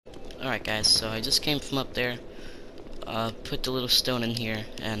Alright guys, so I just came from up there, put the little stone in here,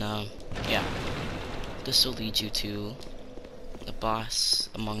 and yeah, this will lead you to the boss,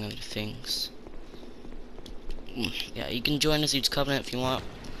 among other things. Yeah, you can join the Siege Covenant if you want.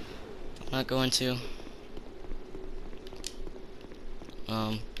 I'm not going to.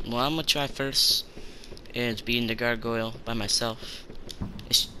 What I'm gonna try first is beating the Gargoyle by myself.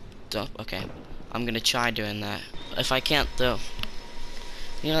 Okay, I'm gonna try doing that. If I can't though,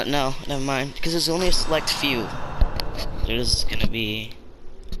 you know what, no, never mind, because there's only a select few. There's gonna be...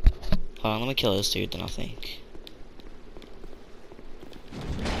 Hold on, let me kill this dude, then I'll think.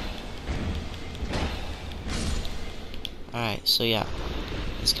 Alright, so yeah,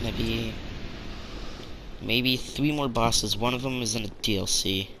 it's gonna be maybe 3 more bosses. One of them is in a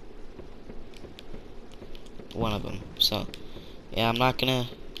DLC. One of them. So yeah, I'm not gonna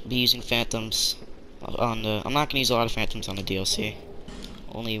be using phantoms on the... I'm not gonna use a lot of phantoms on the DLC.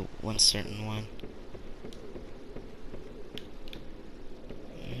 Only one certain one.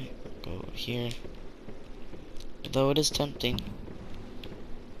 Alright, go over here. Though it is tempting,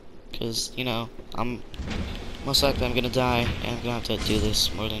 because you know, most likely I'm gonna die, and I'm gonna have to do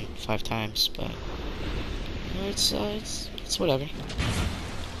this more than 5 times. But you know, it's whatever.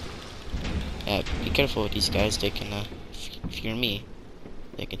 Yeah, be careful with these guys. They can, if you're me,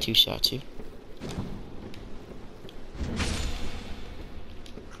 they can 2-shot you.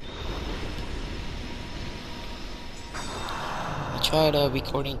 I tried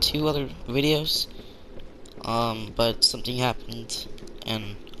recording 2 other videos, but something happened,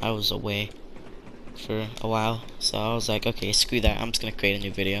 and I was away for a while, so I was like, okay, screw that, I'm just gonna create a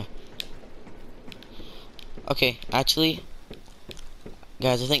new video. Okay, actually,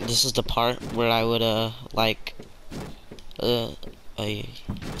 guys, I think this is the part where I would, like, a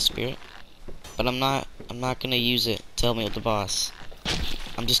spirit, but I'm not gonna use it to help me with the boss.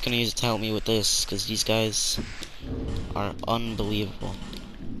 I'm just gonna use it to help me with this, because these guys are unbelievable.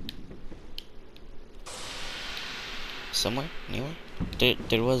 Somewhere? Anywhere?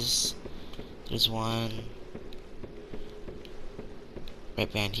 There's one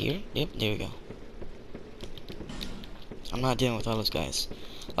right behind here. Yep, there we go. I'm not dealing with all those guys.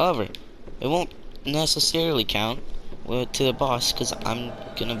 However, it won't necessarily count to the boss, because I'm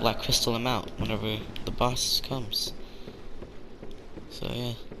gonna black crystal him out whenever the boss comes. So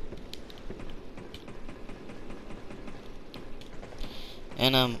yeah.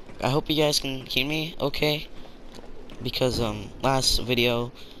 And I hope you guys can hear me okay, because last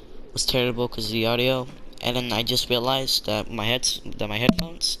video was terrible because of the audio, and then I just realized that my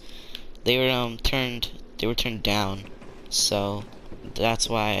headphones, they were turned down, so that's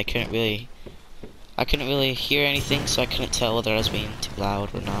why I couldn't really hear anything, so I couldn't tell whether I was being too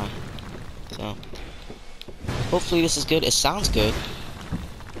loud or not. So hopefully this is good. It sounds good.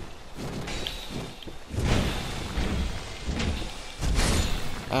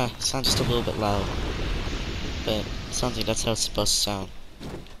 It sounds just a little bit loud, but it sounds like that's how it's supposed to sound.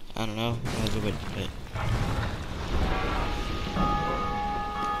 I don't know, but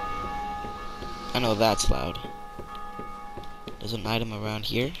I know that's loud. There's an item around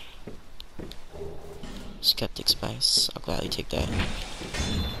here. Skeptic Spice. I'll gladly take that.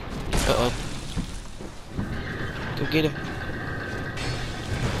 Uh-oh. Go get him.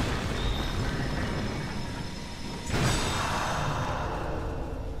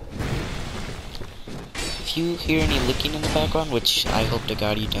 If you hear any licking in the background, which I hope to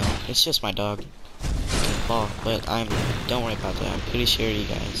God you don't, it's just my dog. Paul, but don't worry about that. I'm pretty sure you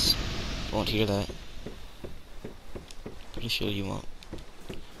guys won't hear that. Pretty sure you won't.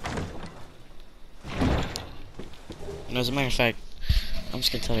 And as a matter of fact, I'm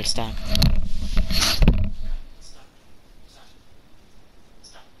just gonna tell her to stop.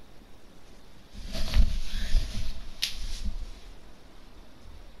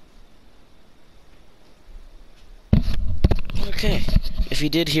 Okay, if you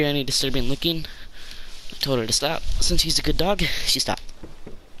did hear any disturbing licking, I told her to stop. Since she's a good dog, she stopped.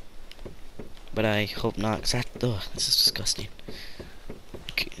 But I hope not, cause this is disgusting.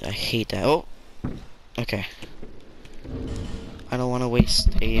 Okay, I hate that. Oh! Okay. I don't want to waste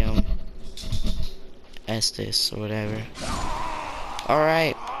a, Estes or whatever.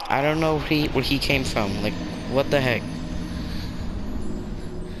 Alright, I don't know where he came from. Like, what the heck?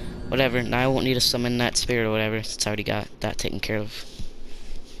 Whatever, now I won't need to summon that spirit or whatever, since I already got that taken care of.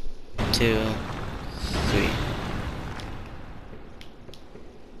 2, 3.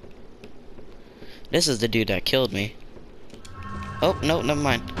 This is the dude that killed me. Oh, no, never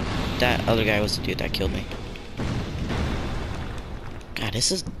mind. That other guy was the dude that killed me. God,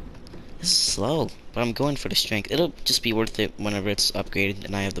 this This is slow, but I'm going for the strength. It'll just be worth it whenever it's upgraded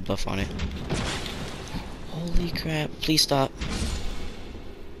and I have the buff on it. Holy crap, please stop.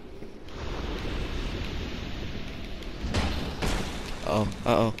 Oh,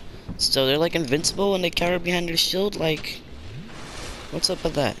 uh-oh. So they're like invincible and they cower behind their shield? Like, what's up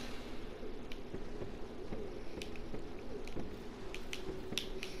with that?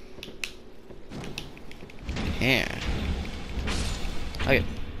 Yeah. Okay.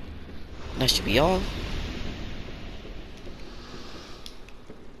 That should be all.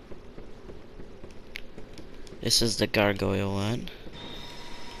 This is the gargoyle one.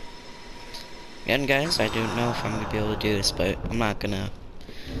 Again, guys, I don't know if I'm gonna be able to do this, but I'm not gonna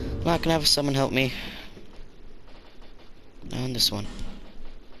have someone help me. Not on this one.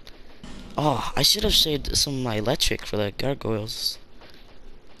 Oh, I should have saved some of my electric for the gargoyles.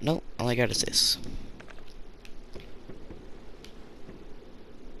 Nope, all I got is this.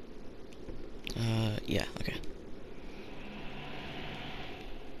 Yeah, okay.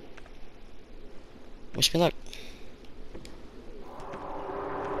 Wish me luck.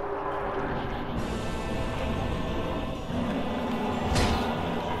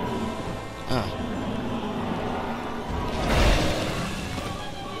 Ah.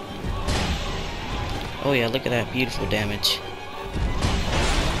 Oh yeah, look at that beautiful damage.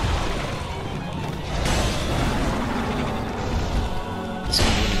 This is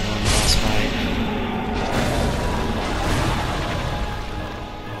gonna be an annoying boss fight.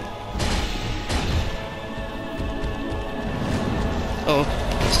 Oh,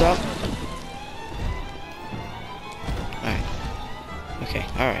 stop. Alright. Okay,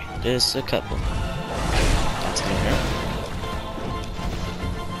 alright. There's a couple. That's gonna hurt.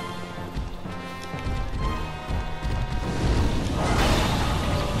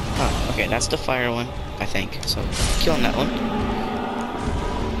 Oh, okay, that's the fire one, I think. So, killing that one.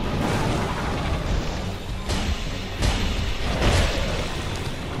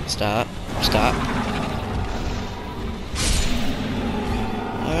 Stop. Stop.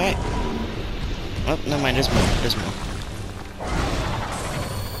 Alright. Oh, never mind, there's more. There's more.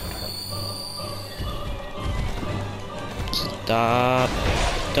 Stop.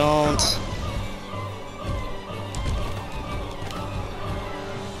 Don't.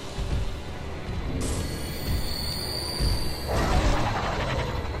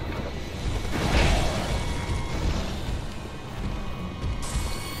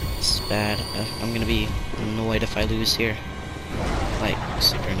 This is bad. I'm gonna be annoyed if I lose here. Like,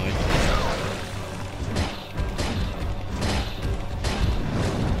 super annoyed.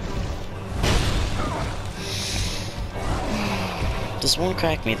 This won't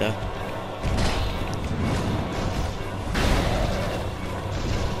crack me though.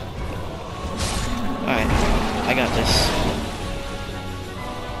 Alright, I got this.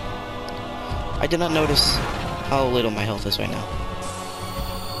 I did not notice how little my health is right now.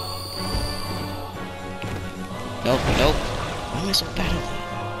 Nope, nope. Why am I so bad at that?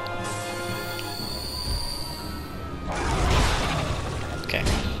 Okay.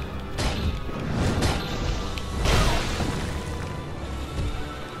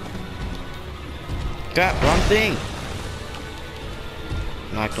 Crap, wrong thing!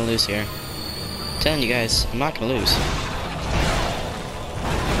 I'm not gonna lose here. I'm telling you guys, I'm not gonna lose.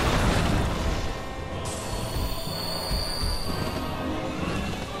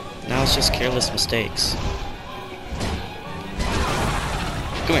 Now it's just careless mistakes.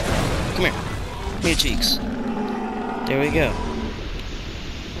 Come here. Come here. Come here, cheeks. There we go.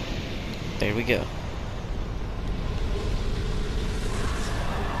 There we go.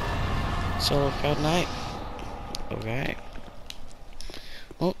 Solo crowd night. Alright.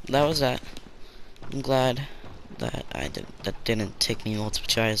 Well, that was that. I'm glad that that didn't take me multiple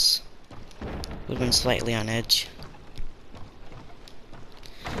tries. Would have been slightly on edge.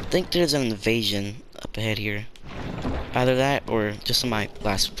 I think there's an invasion up ahead here. Either that or just in my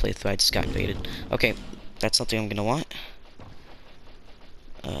last playthrough I just got invaded. Okay, that's something I'm gonna want.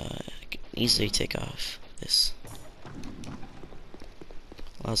 I can easily take off this.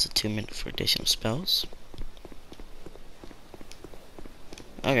 Allows a 2 minute for additional spells.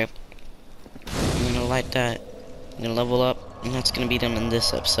 Okay. I'm gonna light that. I'm gonna level up, and that's gonna be done in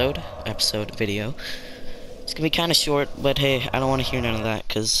this episode video. It's gonna be kinda short, but hey, I don't wanna hear none of that,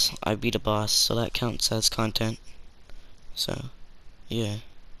 cause I beat a boss, so that counts as content. So, yeah.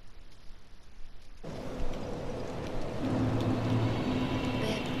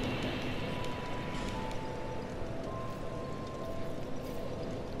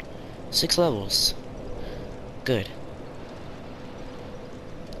 Six levels. Good.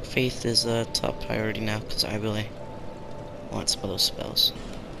 Faith is a top priority now, because I really want some of those spells.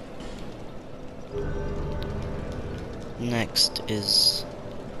 Next is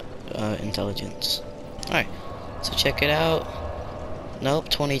intelligence. Alright, so check it out. Nope,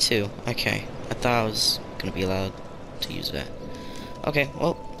 22. Okay, I thought I was gonna be allowed to use that. Okay,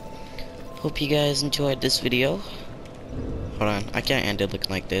 well, hope you guys enjoyed this video. Hold on, I can't end it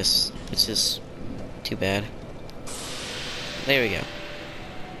looking like this. It's just too bad. There we go.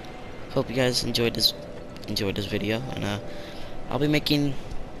 Hope you guys enjoyed this video, and I'll be making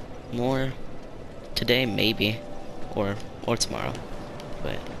more today, maybe, or tomorrow.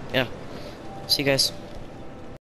 But yeah, see you guys.